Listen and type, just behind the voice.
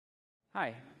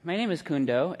Hi, my name is Cuong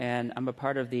Do, and I'm a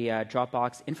part of the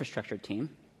Dropbox infrastructure team.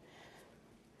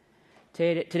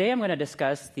 Today I'm going to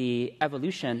discuss the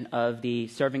evolution of the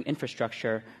serving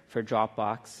infrastructure for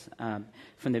Dropbox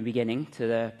from the beginning to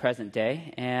the present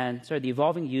day, and sort of the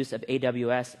evolving use of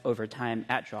AWS over time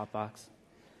at Dropbox.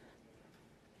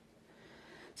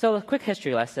 So a quick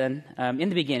history lesson. In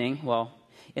the beginning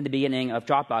of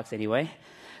Dropbox anyway,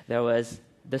 there was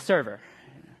the server.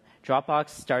 Dropbox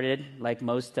started, like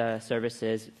most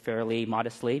services, fairly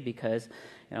modestly because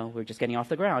we're just getting off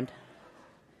the ground.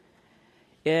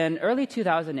 In early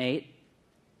 2008,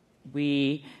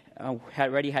 we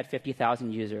already had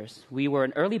 50,000 users. We were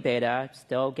in early beta,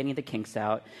 still getting the kinks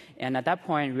out, and at that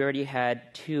point, we already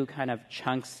had two kind of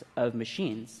chunks of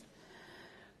machines.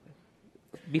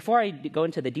 Before I go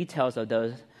into the details of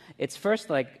those, it's first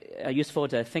useful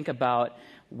to think about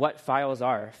what files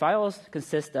are. Files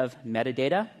consist of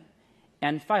metadata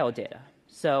and file data.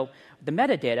 So the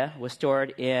metadata was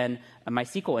stored in a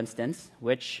MySQL instance,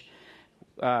 which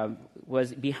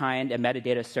was behind a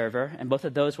metadata server, and both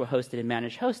of those were hosted in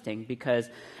managed hosting because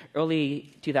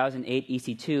early 2008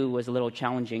 EC2 was a little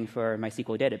challenging for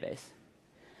MySQL database.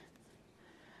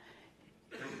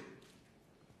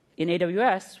 In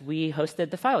AWS, we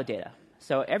hosted the file data.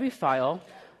 So every file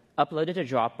uploaded to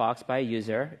Dropbox by a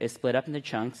user is split up into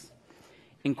chunks,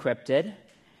 encrypted,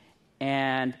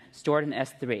 and stored in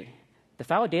S3. The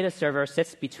file data server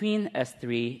sits between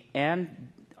S3 and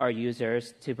our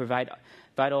users to provide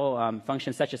vital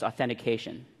functions such as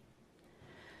authentication.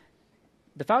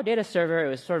 The file data server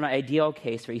was sort of an ideal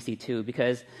case for EC2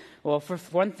 because, well, for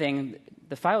one thing,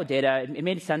 the file data, it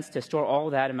made sense to store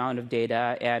all that amount of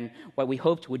data and what we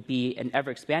hoped would be an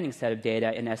ever-expanding set of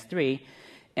data in S3.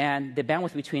 And the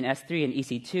bandwidth between S3 and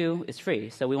EC2 is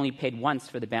free, so we only paid once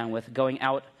for the bandwidth going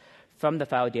out from the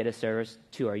file data servers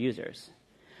to our users.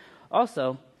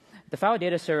 Also, the file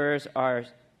data servers are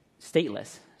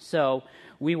stateless, so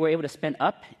we were able to spin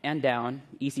up and down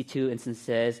EC2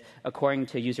 instances according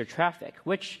to user traffic,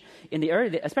 which,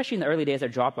 especially in the early days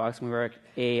of Dropbox, when we were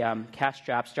a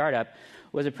cash-strapped startup,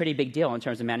 was a pretty big deal in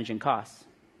terms of managing costs.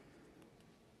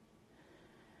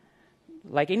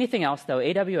 Like anything else, though,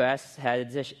 AWS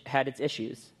had its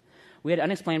issues. We had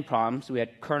unexplained problems. We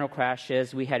had kernel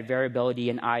crashes. We had variability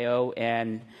in I/O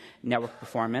and network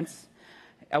performance.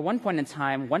 At one point in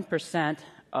time, 1%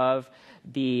 of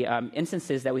the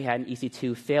instances that we had in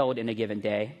EC2 failed in a given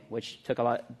day, which took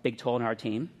a big toll on our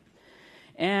team.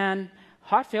 And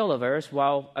hot failovers,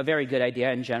 while a very good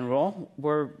idea in general,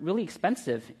 were really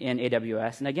expensive in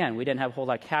AWS. And again, we didn't have a whole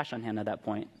lot of cash on hand at that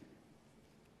point.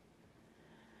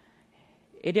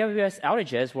 AWS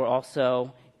outages were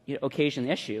also occasion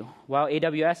issue. While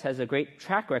AWS has a great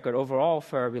track record overall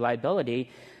for reliability,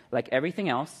 like everything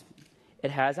else, it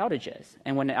has outages.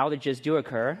 And when the outages do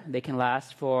occur, they can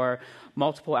last for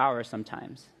multiple hours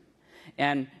sometimes.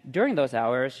 And during those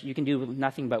hours, you can do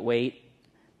nothing but wait,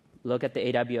 look at the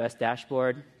AWS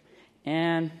dashboard,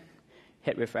 and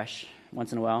hit refresh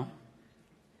once in a while.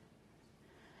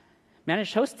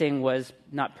 Managed hosting was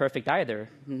not perfect either,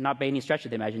 not by any stretch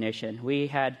of the imagination. We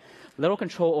had little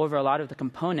control over a lot of the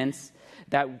components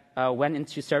that went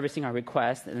into servicing our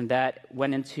requests and that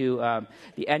went into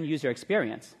the end user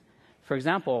experience. For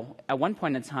example, at one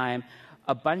point in time,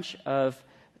 a bunch of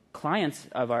clients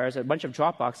of ours, a bunch of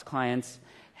Dropbox clients,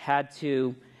 had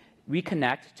to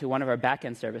reconnect to one of our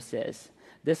backend services.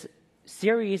 This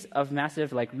series of massive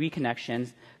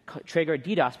reconnections triggered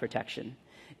DDoS protection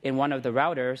in one of the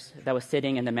routers that was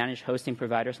sitting in the managed hosting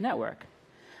provider's network.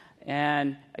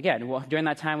 And again, during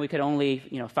that time, we could only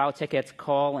file tickets,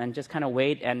 call, and just kind of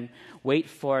wait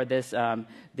for this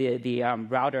the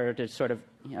router to sort of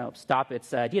stop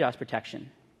its DDoS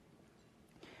protection.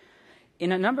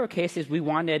 In a number of cases, we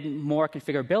wanted more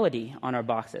configurability on our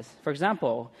boxes. For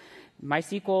example,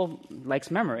 MySQL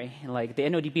likes memory. Like the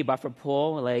NODB buffer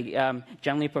pool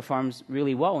generally performs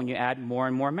really well when you add more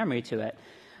and more memory to it.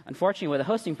 Unfortunately, with a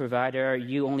hosting provider,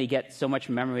 you only get so much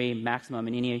memory maximum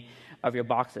in any of your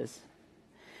boxes.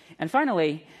 And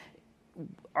finally,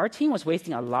 our team was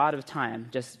wasting a lot of time,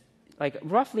 just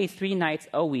roughly 3 nights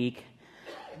a week,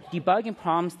 debugging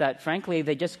problems that, frankly,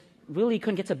 they just really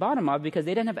couldn't get to the bottom of because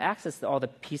they didn't have access to all the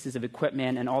pieces of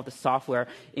equipment and all the software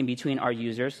in between our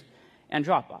users and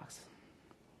Dropbox.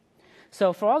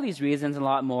 So for all these reasons and a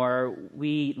lot more,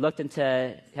 we looked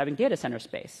into having data center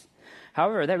space.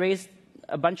 However, that raised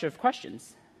a bunch of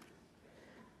questions.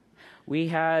 We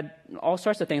had all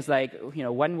sorts of things like,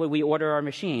 when would we order our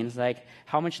machines? Like,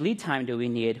 how much lead time do we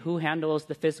need? Who handles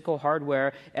the physical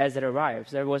hardware as it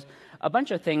arrives? There was a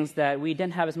bunch of things that we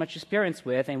didn't have as much experience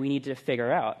with and we needed to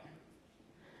figure out.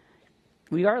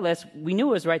 Regardless, we knew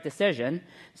it was the right decision,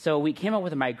 so we came up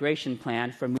with a migration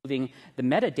plan for moving the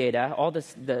metadata, all the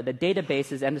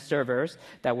databases and the servers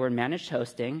that were in managed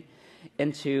hosting,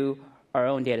 into our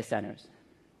own data centers.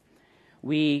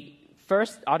 We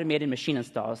first automated machine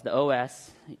installs, the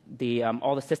OS,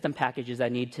 all the system packages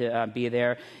that need to be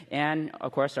there, and,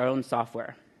 of course, our own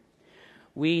software.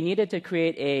 We needed to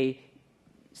create a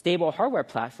stable hardware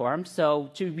platform,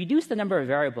 so to reduce the number of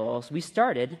variables, we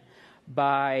started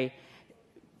by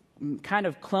kind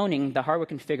of cloning the hardware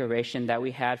configuration that we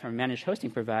had from a managed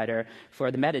hosting provider for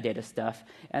the metadata stuff.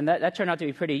 And that turned out to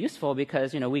be pretty useful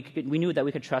because we knew that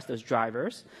we could trust those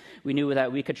drivers. We knew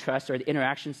that we could trust the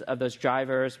interactions of those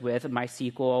drivers with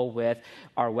MySQL, with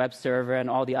our web server,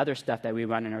 and all the other stuff that we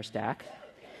run in our stack.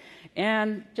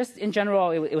 And just in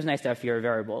general, it was nice to have fewer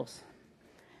variables.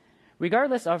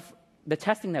 Regardless of the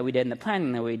testing that we did and the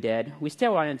planning that we did, we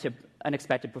still run into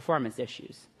unexpected performance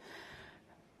issues.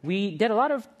 We did a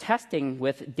lot of testing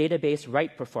with database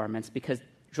write performance because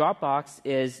Dropbox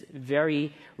is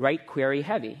very write query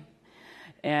heavy.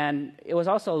 And it was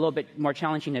also a little bit more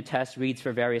challenging to test reads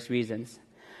for various reasons.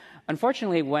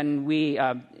 Unfortunately, when we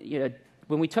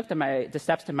took the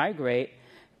steps to migrate,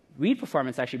 read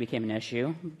performance actually became an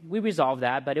issue. We resolved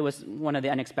that, but it was one of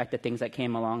the unexpected things that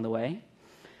came along the way.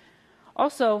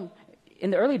 Also, in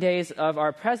the early days of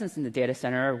our presence in the data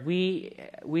center, we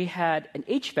had an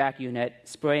HVAC unit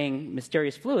spraying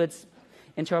mysterious fluids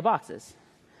into our boxes.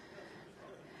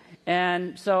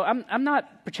 And so I'm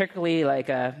not particularly like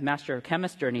a master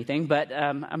chemist or anything, but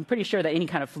I'm pretty sure that any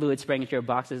kind of fluid spraying into your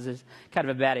boxes is kind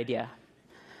of a bad idea.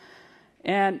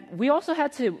 And we also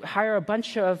had to hire a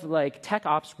bunch of tech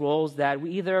ops roles that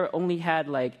we either only had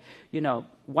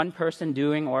one person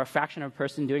doing or a fraction of a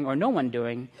person doing or no one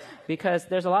doing, because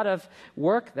there's a lot of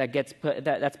work that gets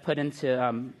that's put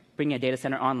into bringing a data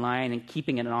center online and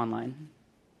keeping it online.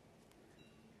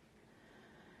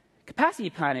 Capacity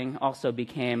planning also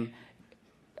became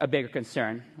a bigger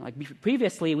concern.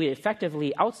 Previously, we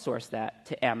effectively outsourced that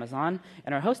to Amazon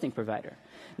and our hosting provider.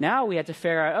 Now we had to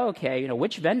figure out, okay,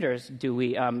 which vendors do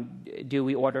we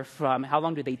order from? How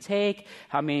long do they take?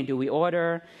 How many do we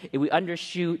order? If we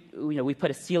undershoot, we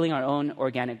put a ceiling on our own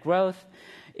organic growth.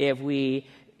 If we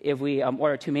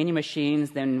order too many machines,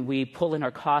 then we pull in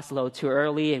our costs a little too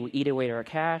early and we eat away our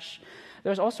cash.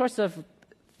 There's all sorts of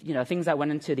things that went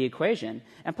into the equation,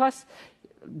 and plus,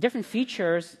 different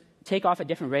features take off at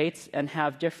different rates and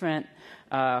have different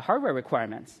hardware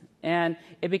requirements. And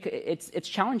it's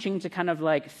challenging to kind of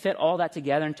fit all that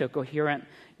together into a coherent,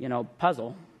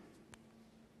 puzzle.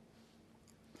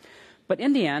 But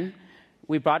in the end,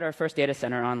 we brought our first data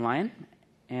center online,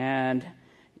 and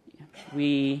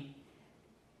we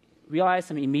realized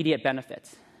some immediate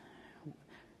benefits.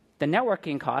 The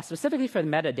networking cost, specifically for the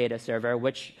metadata server,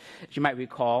 which, as you might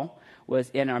recall, was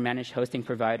in our managed hosting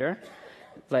provider,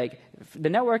 the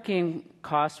networking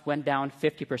cost went down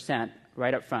 50%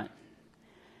 right up front.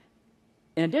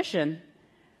 In addition,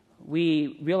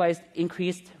 we realized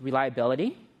increased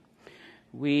reliability.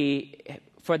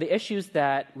 For the issues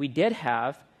that we did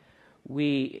have,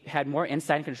 we had more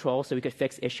insight and control so we could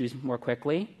fix issues more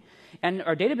quickly. And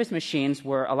our database machines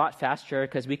were a lot faster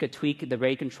because we could tweak the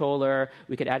RAID controller,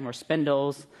 we could add more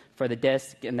spindles for the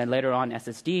disk, and then later on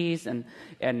SSDs,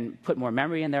 and put more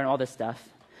memory in there and all this stuff.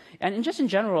 And just in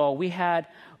general, we had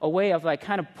a way of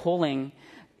kind of pulling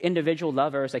individual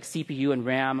levers like CPU and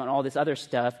RAM and all this other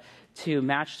stuff to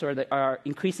match sort of our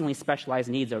increasingly specialized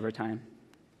needs over time.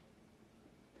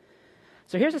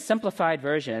 So here's a simplified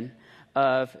version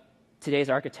of today's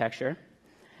architecture.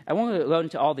 I won't go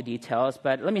into all the details,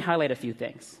 but let me highlight a few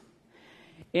things.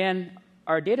 In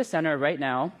our data center right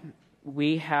now,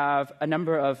 we have a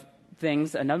number of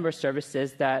things, a number of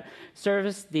services that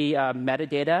service the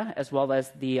metadata as well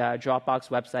as the Dropbox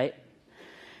website.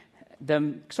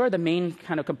 The main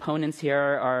kind of components here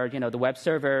are, the web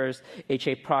servers,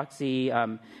 HA proxy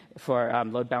for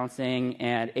load balancing,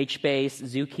 and HBase,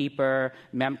 Zookeeper,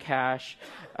 Memcache,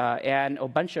 and a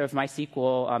bunch of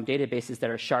MySQL databases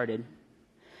that are sharded.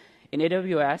 In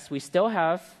AWS, we still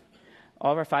have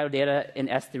all of our file data in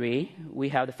S3. We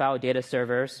have the file data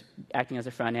servers acting as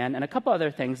a front end, and a couple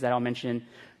other things that I'll mention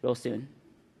real soon.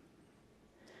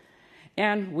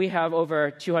 And we have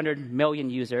over 200 million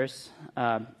users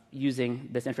using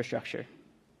this infrastructure.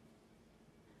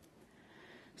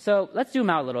 So let's zoom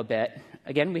out a little bit.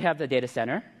 Again, we have the data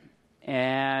center,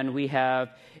 and we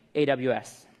have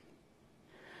AWS.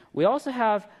 We also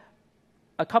have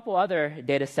a couple other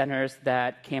data centers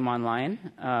that came online,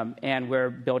 and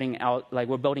we're building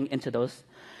into those.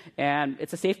 And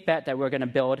it's a safe bet that we're going to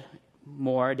build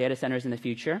more data centers in the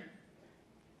future.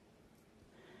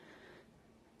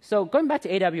 So going back to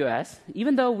AWS,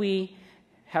 even though we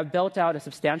have built out a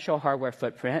substantial hardware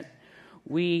footprint,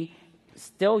 we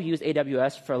still use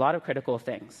AWS for a lot of critical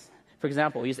things. For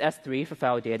example, we use S3 for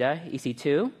file data,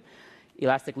 EC2,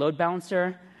 Elastic Load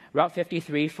Balancer, Route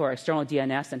 53 for external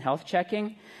DNS and health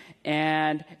checking,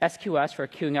 and SQS for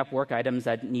queuing up work items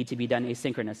that need to be done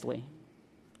asynchronously.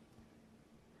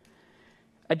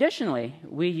 Additionally,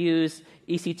 we use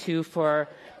EC2 for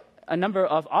a number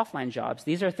of offline jobs.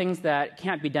 These are things that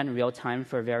can't be done in real time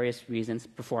for various reasons,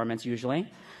 performance usually.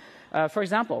 For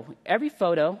example, every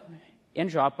photo in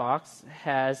Dropbox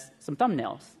has some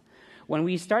thumbnails. When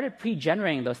we started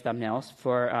pre-generating those thumbnails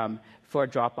for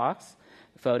Dropbox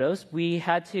photos, we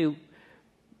had to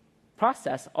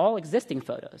process all existing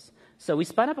photos. So we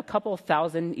spun up a couple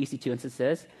thousand EC2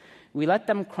 instances. We let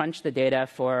them crunch the data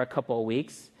for a couple of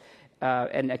weeks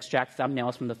and extract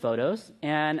thumbnails from the photos.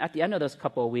 And at the end of those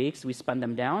couple of weeks, we spun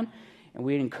them down, and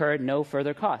we incurred no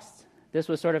further costs. This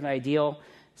was sort of an ideal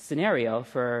scenario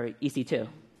for EC2.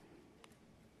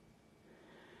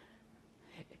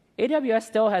 AWS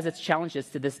still has its challenges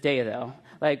to this day, though.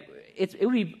 Like, it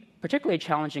would be particularly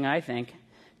challenging, I think,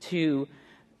 to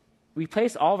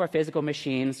replace all of our physical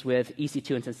machines with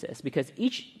EC2 instances, because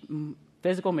each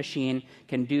physical machine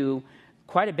can do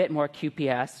quite a bit more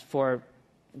QPS for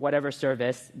whatever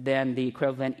service than the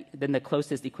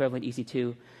closest equivalent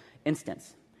EC2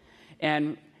 instance.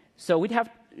 And so we'd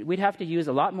have to use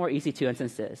a lot more EC2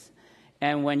 instances.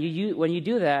 And when you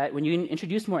do that, when you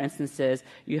introduce more instances,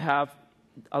 you have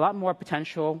a lot more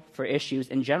potential for issues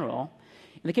in general.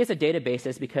 In the case of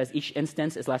databases, because each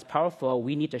instance is less powerful,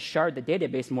 we need to shard the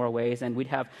database more ways, and we'd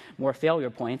have more failure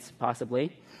points,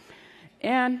 possibly.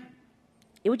 And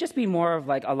it would just be more of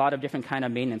like a lot of different kind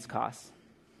of maintenance costs.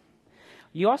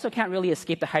 You also can't really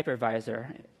escape the hypervisor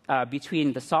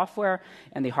between the software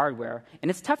and the hardware. And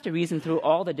it's tough to reason through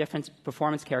all the different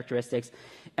performance characteristics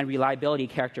and reliability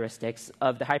characteristics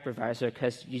of the hypervisor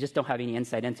because you just don't have any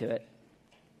insight into it.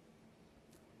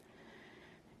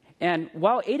 And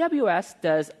while AWS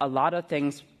does a lot of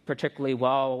things particularly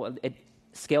well, it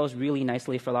scales really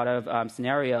nicely for a lot of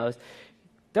scenarios,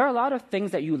 there are a lot of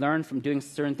things that you learn from doing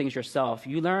certain things yourself.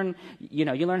 You learn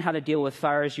how to deal with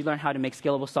fires. You learn how to make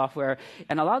scalable software.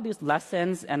 And a lot of these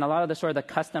lessons and a lot of the sort of the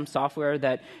custom software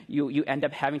that you end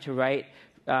up having to write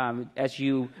as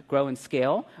you grow and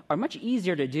scale are much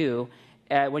easier to do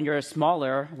when you're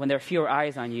smaller, when there are fewer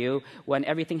eyes on you, when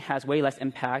everything has way less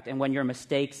impact, and when your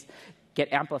mistakes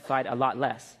get amplified a lot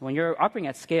less. When you're operating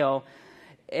at scale,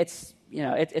 it's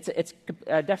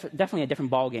definitely a different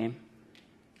ballgame.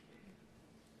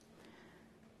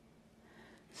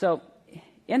 So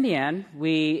in the end,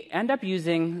 we end up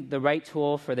using the right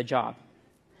tool for the job.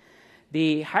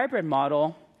 The hybrid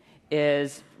model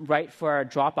is right for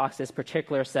Dropbox's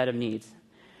particular set of needs.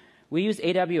 We use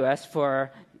AWS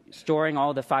for storing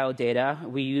all the file data.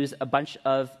 We use a bunch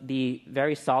of the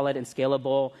very solid and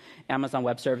scalable Amazon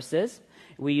Web Services.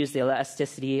 We use the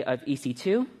elasticity of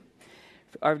EC2.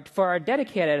 For our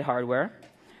dedicated hardware,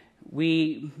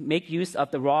 we make use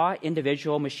of the raw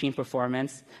individual machine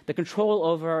performance, the control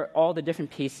over all the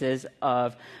different pieces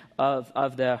of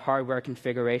the hardware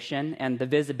configuration, and the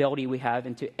visibility we have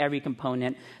into every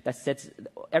component that sits,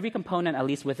 every component at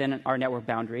least within our network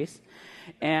boundaries.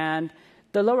 And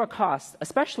the lower cost,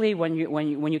 especially when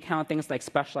you count things like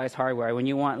specialized hardware, when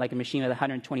you want like a machine with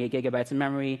 128 gigabytes of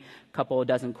memory, a couple of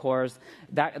dozen cores,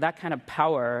 that kind of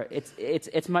power,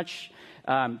 it's much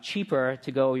cheaper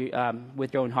to go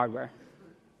with your own hardware.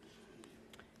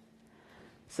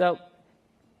 So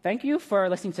thank you for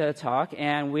listening to the talk.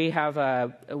 And we have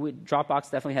Dropbox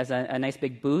definitely has a nice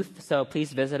big booth. So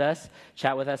please visit us,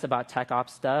 chat with us about tech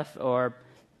ops stuff or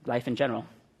life in general.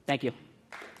 Thank you.